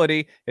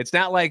capability. It's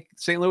not like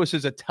St. Louis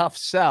is a tough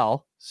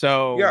sell.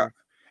 So yeah.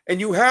 And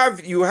you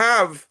have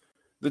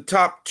the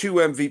top 2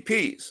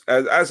 MVPs.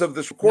 As of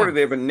this recording,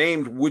 they haven't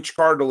named which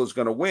Cardinal is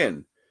going to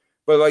win.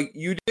 But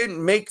you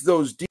didn't make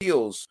those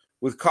deals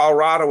with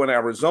Colorado and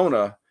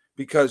Arizona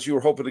because you were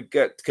hoping to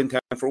get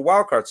content for a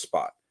wild card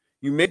spot.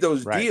 You made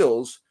those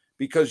deals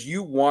because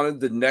you wanted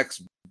the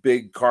next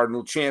big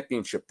Cardinal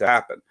championship to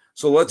happen.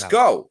 So let's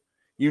go.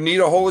 You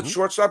need a hole at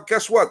shortstop.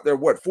 Guess what? There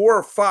are 4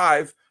 or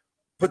 5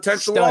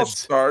 potential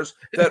all-stars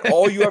that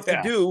all you have to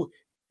do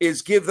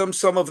is give them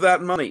some of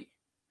that money.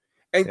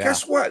 And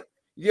guess what?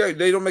 Yeah,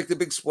 they don't make the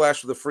big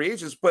splash with the free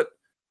agents, but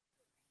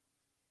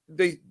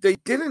they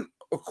didn't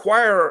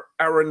acquire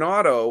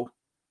Arenado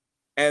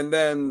and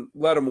then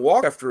let him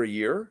walk after a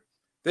year.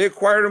 They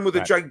acquired him with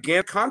a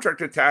gigantic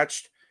contract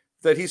attached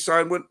that he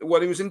signed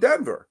when he was in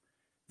Denver.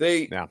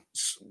 They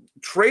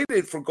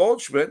traded for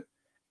Goldschmidt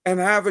and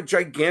have a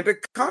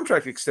gigantic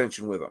contract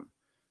extension with him.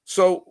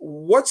 So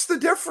what's the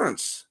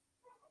difference?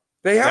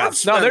 They have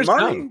spent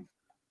money. None.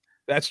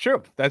 That's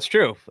true.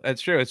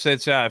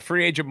 It's a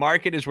free agent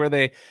market is where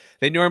they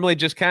normally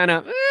just kind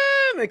of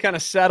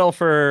settle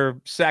for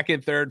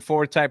second, third,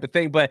 fourth type of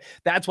thing. But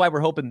that's why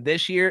we're hoping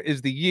this year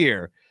is the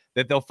year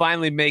that they'll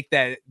finally make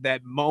that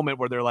moment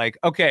where they're like,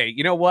 okay,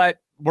 you know what?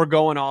 We're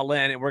going all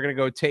in and we're going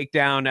to go take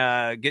down,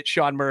 get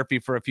Sean Murphy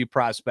for a few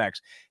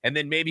prospects. And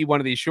then maybe one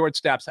of these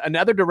shortstops.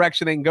 Another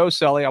direction they can go,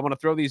 Sully, I want to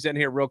throw these in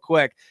here real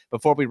quick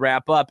before we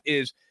wrap up,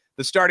 is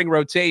the starting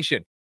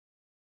rotation.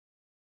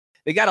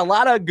 They got a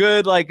lot of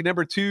good like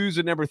number 2s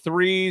and number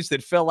 3s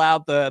that fill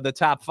out the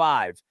top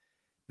 5.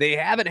 They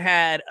haven't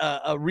had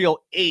a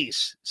real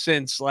ace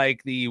since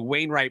like the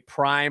Wainwright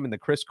Prime and the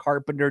Chris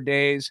Carpenter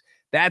days.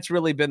 That's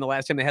really been the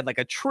last time they had like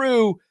a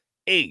true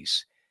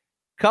ace.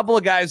 Couple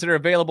of guys that are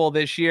available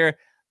this year,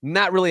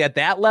 not really at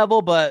that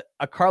level, but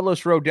a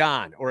Carlos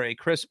Rodon or a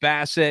Chris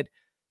Bassett,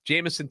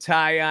 Jameson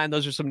Taillon.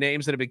 Those are some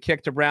names that have been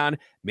kicked around.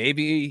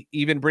 Maybe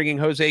even bringing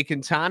Jose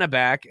Quintana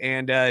back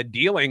and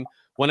dealing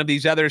one of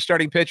these other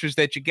starting pitchers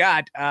that you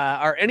got.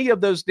 Are any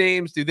of those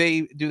names, do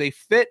they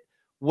fit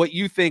what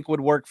you think would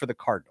work for the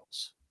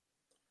Cardinals?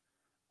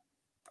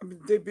 I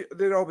mean,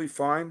 they'd all be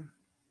fine.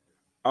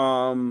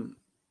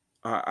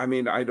 I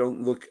mean, I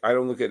don't look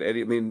at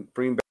Eddie. I mean,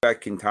 bring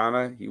back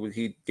Quintana.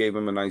 He gave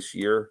him a nice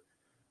year.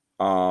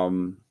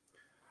 Rodon,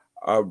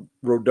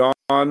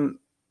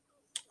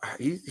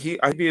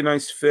 I'd be a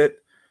nice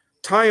fit.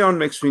 Taillon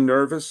makes me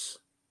nervous.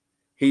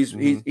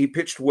 He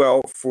pitched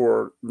well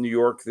for New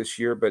York this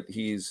year, but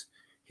he's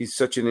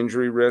such an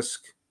injury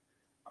risk.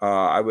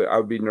 I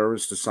would be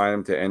nervous to sign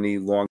him to any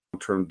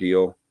long-term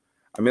deal.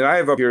 I mean, I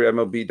have up here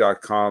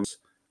MLB.com's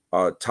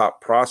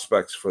top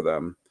prospects for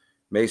them.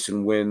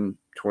 Mason Wynn,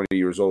 20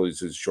 years old,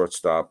 he's his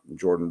shortstop.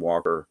 Jordan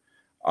Walker.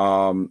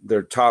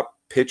 Their top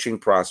pitching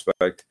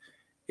prospect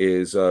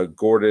is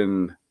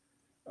Gordon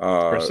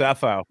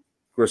Graceffo,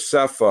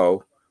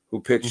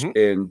 who pitched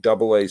in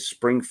Double-A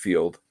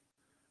Springfield.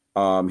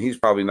 He's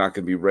probably not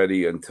going to be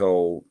ready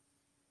until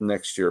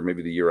next year,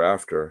 maybe the year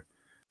after.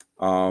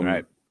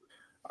 Right.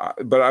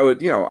 But I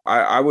would,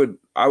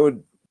 I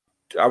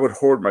would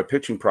hoard my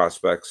pitching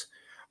prospects.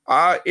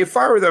 If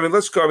I were them, I mean,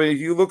 let's go. I mean, if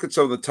you look at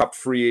some of the top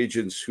free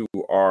agents who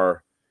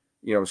are,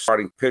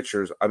 starting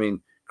pitchers, I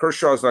mean,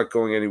 Kershaw's not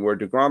going anywhere.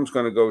 DeGrom's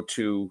going to go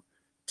to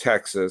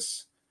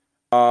Texas.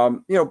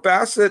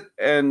 Bassett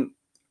and,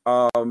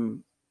 I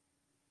mean,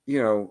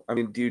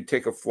 do you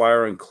take a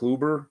flyer on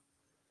Kluber?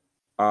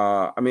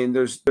 I mean,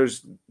 there's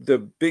the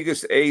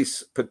biggest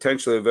ace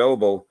potentially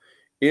available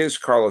is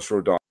Carlos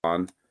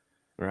Rodon.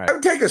 Right. I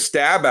would take a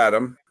stab at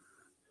him.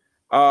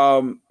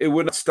 It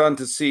would not stun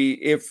to see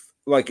if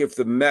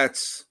the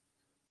Mets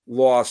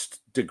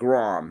lost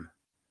DeGrom,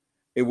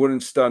 it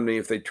wouldn't stun me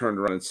if they turned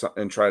around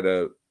and try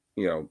to,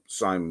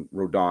 sign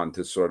Rodon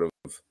to sort of,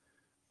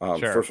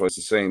 sure. First of all, it's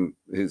the same,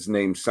 his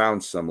name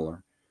sounds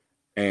similar,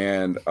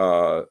 and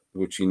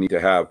which you need to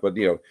have, but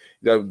that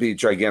would be a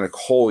gigantic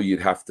hole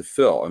you'd have to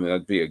fill. I mean,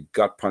 that'd be a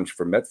gut punch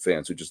for Met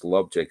fans who just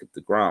love Jacob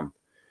DeGrom.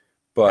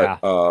 But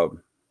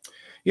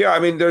I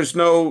mean, there's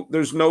no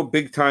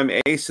big time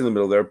ace in the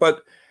middle there.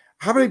 But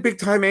how many big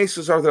time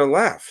aces are there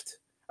left?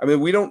 I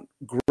mean, we don't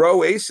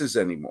grow aces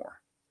anymore.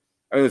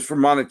 I mean, it's for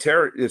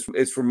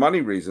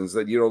money reasons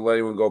that you don't let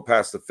anyone go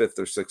past the 5th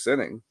or 6th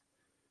inning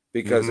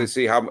because they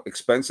see how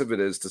expensive it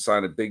is to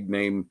sign a big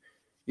name.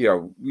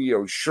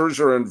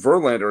 Scherzer and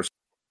Verlander are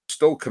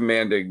still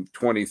commanding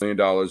 $20 million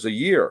a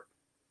year.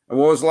 And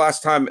when was the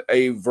last time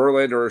a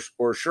Verlander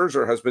or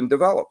Scherzer has been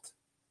developed?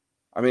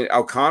 I mean,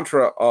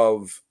 Alcantara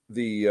of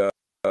the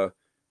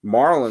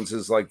Marlins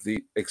is like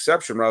the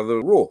exception rather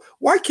than the rule.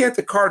 Why can't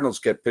the Cardinals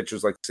get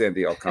pitchers like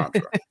Sandy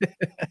Alcantara?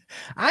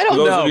 I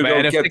don't know,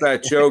 man. Don't get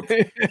that joke.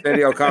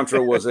 Sandy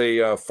Alcantara was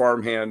a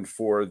farmhand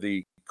for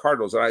the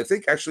Cardinals, and I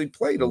think actually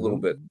played a little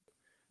bit.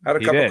 Had a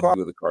cup of coffee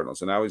with the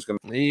Cardinals, and now he's going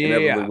to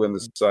inevitably win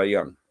the Cy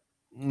Young.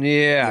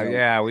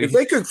 Yeah. If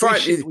they could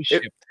find, we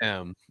shipped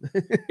him.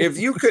 if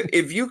you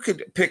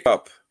could pick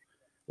up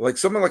like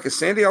someone like a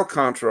Sandy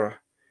Alcantara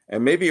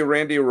and maybe a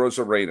Randy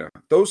Arozarena,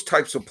 those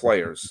types of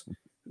players.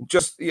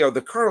 Just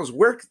the Cardinals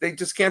they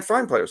just can't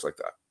find players like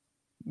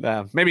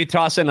that. Maybe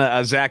toss in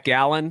a Zach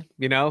Gallen.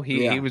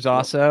 He was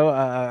also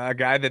a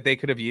guy that they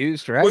could have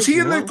used. Right? Was he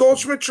in the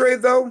Goldschmidt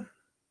trade though?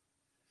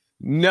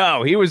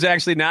 No, he was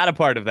actually not a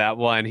part of that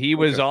one. He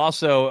was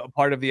also a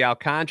part of the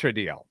Alcantara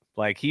deal.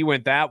 Like he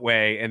went that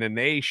way, and then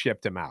they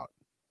shipped him out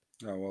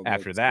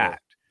after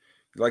that.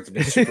 You'd like to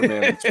be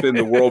Superman and spin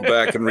the world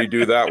back and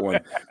redo that one.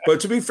 But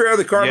to be fair,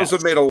 the Cardinals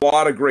have made a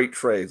lot of great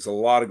trades, over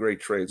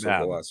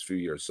the last few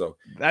years. So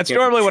that's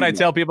normally what I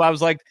tell people. I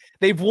was like,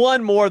 they've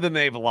won more than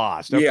they've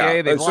lost.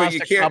 Okay, they've lost you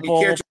can't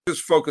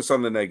just focus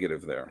on the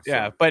negative there. So.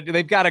 Yeah, but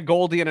they've got a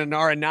Goldie and an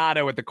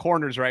Arenado at the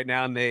corners right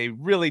now, and they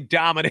really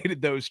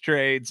dominated those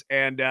trades.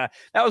 And that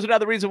was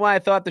another reason why I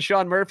thought the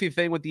Sean Murphy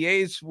thing with the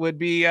A's would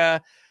be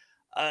a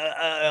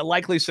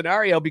likely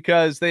scenario,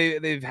 because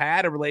they've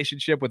had a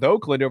relationship with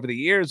Oakland over the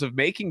years of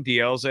making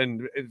deals,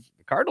 and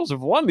the Cardinals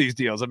have won these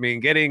deals. I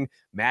mean, getting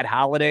Matt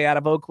Holliday out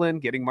of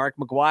Oakland, getting Mark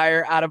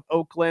McGwire out of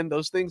Oakland,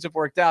 those things have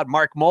worked out.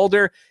 Mark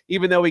Mulder,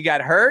 even though he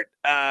got hurt,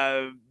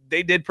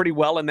 they did pretty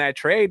well in that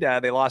trade.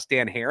 They lost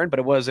Dan Herron, but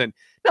it wasn't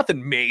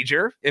nothing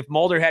major. If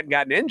Mulder hadn't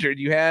gotten injured,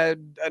 you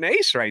had an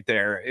ace right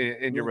there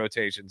in your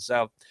rotation.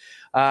 So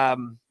I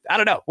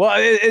don't know.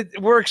 Well,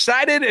 we're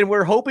excited and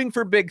we're hoping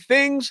for big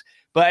things.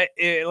 But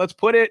let's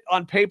put it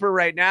on paper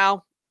right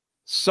now.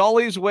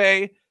 Sully's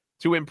way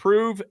to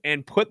improve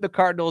and put the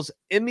Cardinals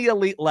in the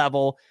elite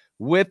level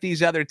with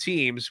these other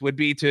teams would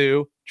be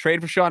to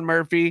trade for Sean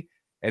Murphy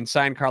and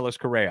sign Carlos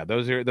Correa.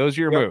 Those are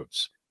your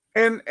moves.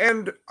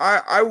 And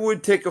I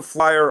would take a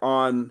flyer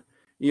on,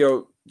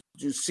 to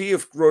see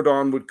if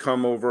Rodon would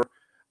come over.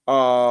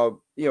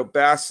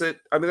 Bassett.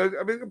 I mean,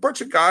 a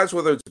bunch of guys,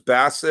 whether it's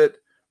Bassett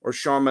or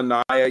Sean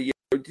Manaea,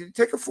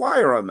 take a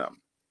flyer on them.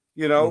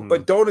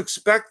 But don't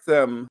expect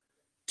them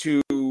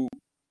to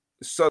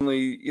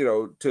suddenly,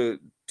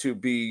 to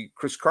be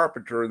Chris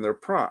Carpenter in their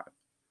prime,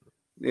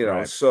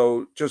 right.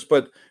 So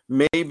but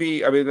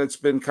maybe, that's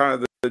been kind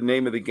of the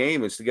name of the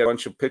game, is to get a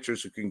bunch of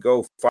pitchers who can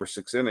go 5 or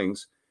 6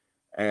 innings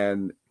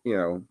and,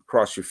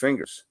 cross your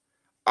fingers.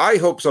 I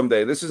hope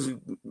someday, this is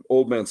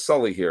old man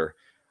Sully here,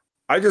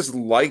 I just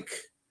like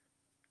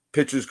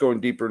pitchers going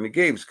deeper into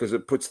games because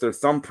it puts their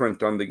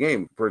thumbprint on the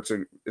game, puts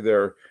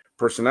their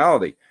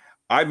personality.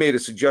 I made a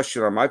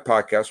suggestion on my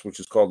podcast, which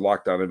is called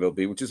Locked On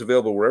MLB, which is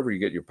available wherever you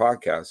get your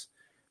podcasts,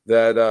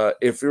 that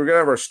if we're going to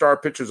have our star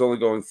pitchers only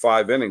going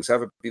 5 innings,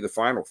 have it be the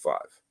final 5.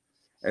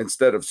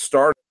 Instead of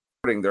starting,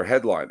 they're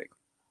headlining.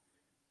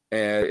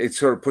 And it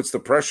sort of puts the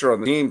pressure on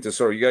the team to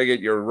you got to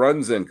get your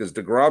runs in, because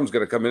DeGrom's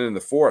going to come in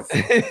the 4th.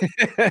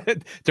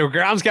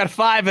 DeGrom's got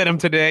 5 in him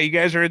today. You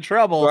guys are in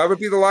trouble. So that would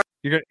be the last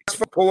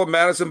pull of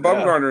Madison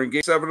Bumgarner in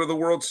Game 7 of the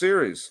World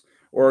Series.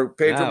 Or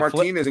Pedro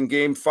Martinez in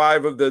Game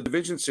 5 of the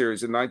Division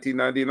Series in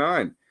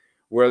 1999,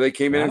 where they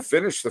came in and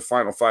finished the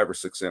final 5 or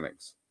 6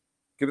 innings.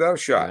 Give that a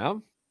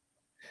shot.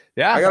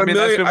 Yeah. I got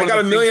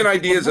a million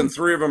ideas, and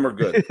 3 of them are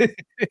good.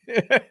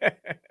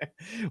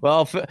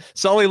 Well,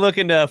 Sully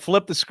looking to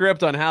flip the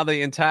script on how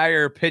the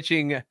entire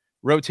pitching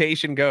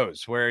rotation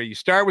goes, where you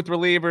start with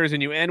relievers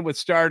and you end with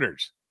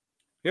starters.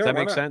 Does that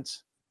make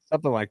sense?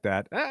 Something like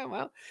that.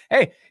 Well,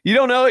 hey, you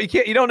don't know.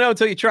 You don't know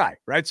until you try,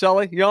 right,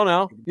 Sully? You don't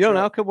know. You don't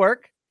know. Could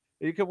work.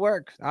 It could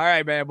work. All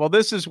right, man. Well,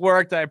 this has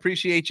worked. I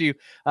appreciate you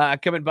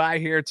coming by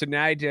here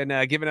tonight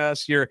and giving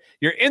us your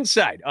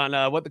insight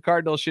on what the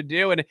Cardinals should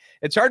do. And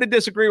it's hard to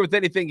disagree with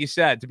anything you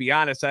said, to be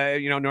honest.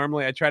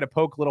 Normally I try to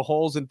poke little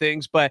holes in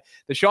things, but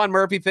the Sean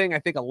Murphy thing, I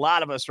think a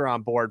lot of us are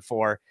on board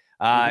for.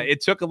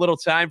 It took a little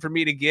time for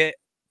me to get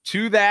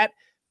to that,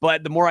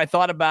 but the more I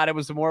thought about it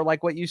was the more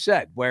like what you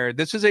said, where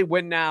this is a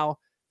win now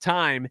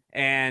time,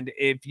 and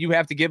if you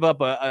have to give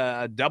up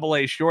a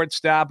double-A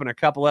shortstop and a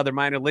couple other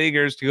minor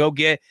leaguers to go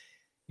get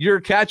your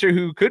catcher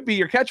who could be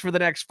your catcher for the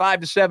next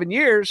 5 to 7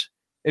 years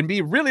and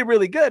be really,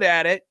 really good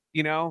at it,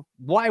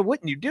 why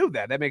wouldn't you do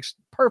that? That makes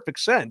perfect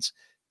sense.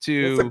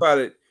 Think about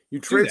it. You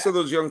trade some of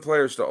those young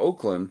players to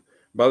Oakland.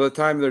 By the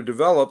time they're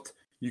developed,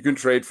 you can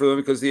trade for them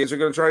because the A's are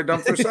going to try to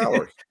dump their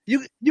salary.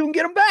 You can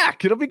get them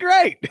back. It'll be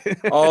great.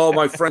 Oh,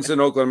 my friends in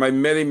Oakland, my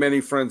many, many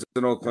friends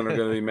in Oakland are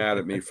going to be mad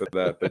at me for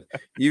that. But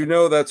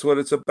that's what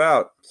it's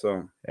about.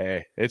 So,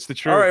 hey, it's the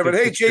truth. All right, but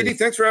hey, JD,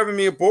 thanks for having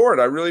me aboard.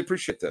 I really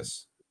appreciate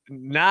this.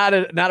 Not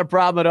a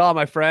problem at all,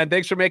 my friend.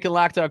 Thanks for making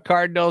Locked On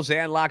Cardinals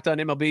and Locked On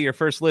MLB your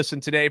first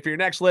listen today. For your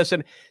next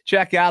listen,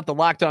 check out the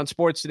Locked On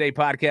Sports Today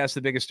podcast,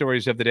 the biggest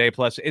stories of the day,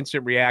 plus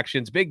instant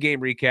reactions, big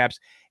game recaps,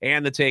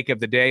 and the take of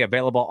the day,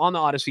 available on the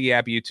Odyssey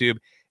app, YouTube,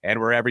 and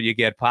wherever you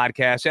get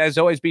podcasts. As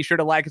always, be sure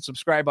to like and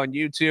subscribe on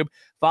YouTube.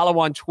 Follow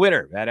on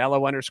Twitter at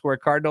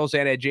 @LO_Cardinals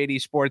and at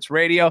JD Sports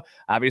Radio.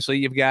 Obviously,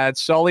 you've got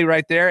Sully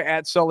right there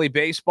at Sully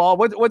Baseball.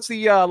 What's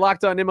the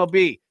Locked On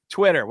MLB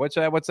Twitter? What's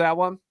that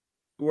one?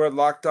 We're at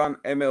Locked On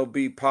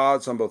MLB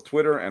Pods on both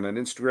Twitter and on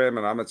Instagram,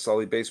 and I'm at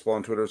Sully Baseball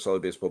on Twitter, Sully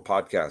Baseball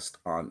Podcast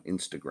on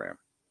Instagram.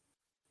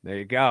 There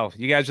you go.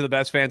 You guys are the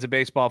best fans of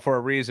baseball for a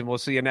reason. We'll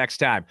see you next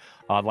time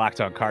on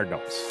Locked On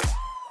Cardinals.